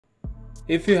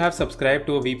If you have subscribed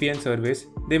to a VPN service,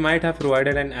 they might have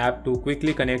provided an app to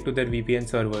quickly connect to their VPN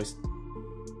servers.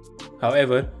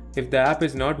 However, if the app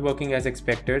is not working as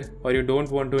expected or you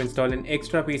don't want to install an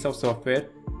extra piece of software,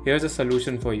 here's a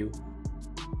solution for you.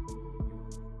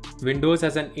 Windows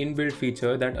has an inbuilt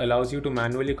feature that allows you to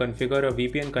manually configure a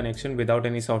VPN connection without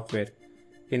any software.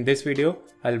 In this video,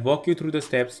 I'll walk you through the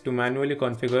steps to manually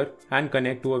configure and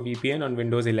connect to a VPN on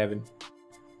Windows 11.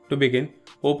 To begin,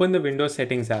 open the Windows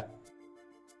Settings app.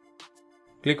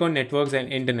 Click on Networks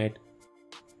and Internet.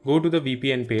 Go to the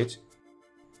VPN page.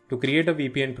 To create a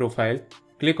VPN profile,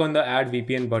 click on the Add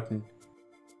VPN button.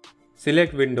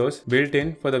 Select Windows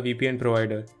built-in for the VPN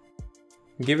provider.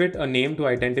 Give it a name to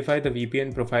identify the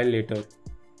VPN profile later.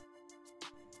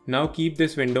 Now keep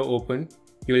this window open.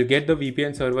 You will get the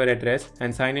VPN server address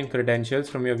and sign-in credentials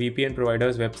from your VPN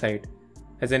provider's website.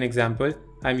 As an example,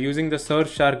 I'm using the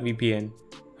Surfshark VPN.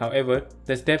 However,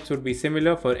 the steps would be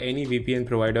similar for any VPN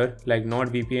provider like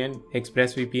NordVPN,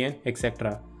 ExpressVPN,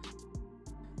 etc.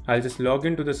 I'll just log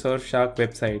into the Surfshark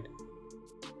website.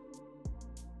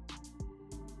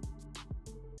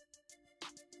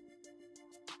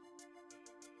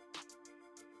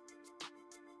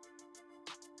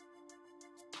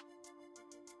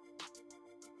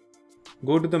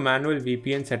 Go to the Manual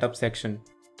VPN Setup section.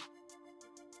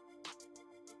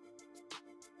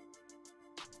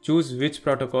 Choose which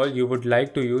protocol you would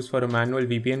like to use for a manual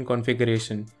VPN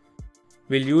configuration.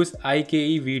 We'll use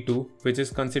IKEV2, which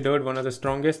is considered one of the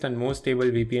strongest and most stable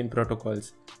VPN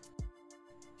protocols.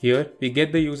 Here, we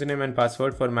get the username and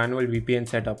password for manual VPN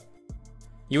setup.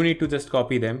 You need to just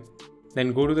copy them,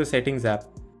 then go to the Settings app.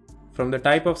 From the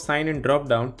type of sign-in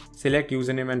drop-down, select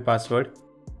username and password,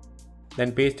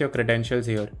 then paste your credentials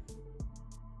here.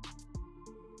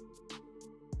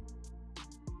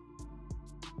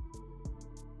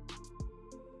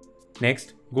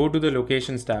 Next, go to the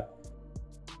Locations tab.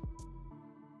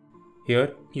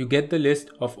 Here, you get the list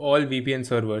of all VPN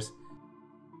servers.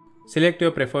 Select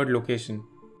your preferred location.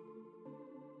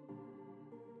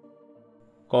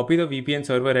 Copy the VPN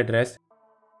server address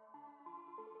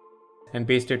and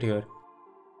paste it here.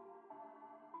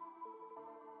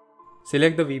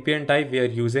 Select the VPN type we are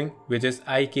using, which is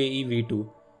IKEV2.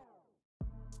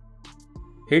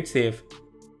 Hit Save.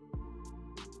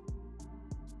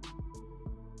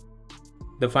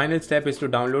 The final step is to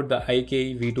download the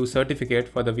IKEV2 certificate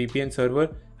for the VPN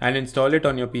server and install it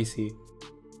on your PC.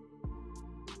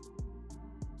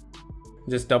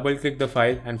 Just double-click the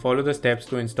file and follow the steps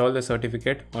to install the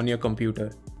certificate on your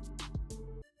computer.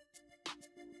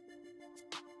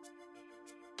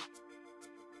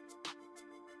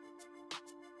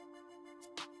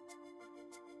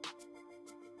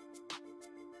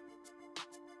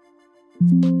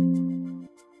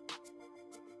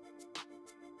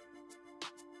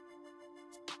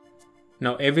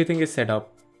 Now everything is set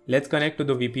up. Let's connect to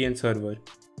the VPN server.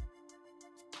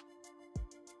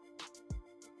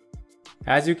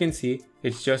 As you can see,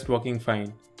 it's just working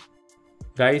fine.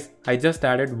 Guys, I just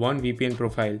added one VPN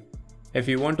profile. If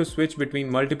you want to switch between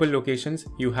multiple locations,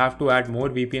 you have to add more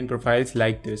VPN profiles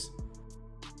like this.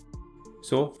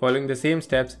 So, following the same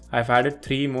steps, I've added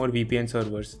 3 more VPN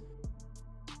servers.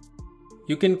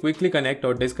 You can quickly connect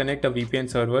or disconnect a VPN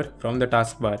server from the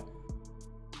taskbar.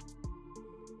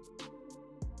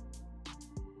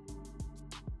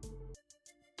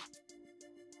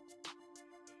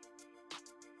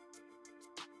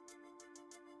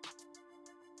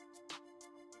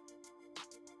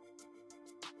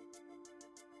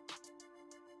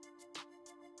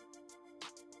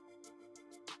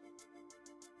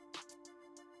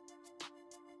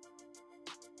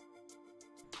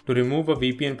 To remove a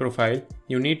VPN profile,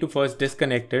 you need to first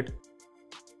disconnect it,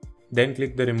 then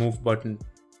click the Remove button.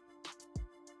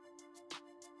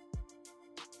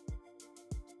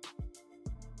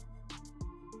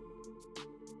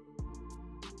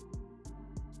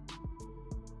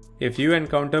 If you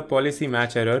encounter policy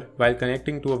match error while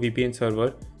connecting to a VPN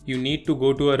server, you need to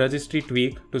go to a registry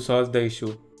tweak to solve the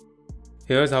issue.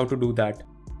 Here's how to do that.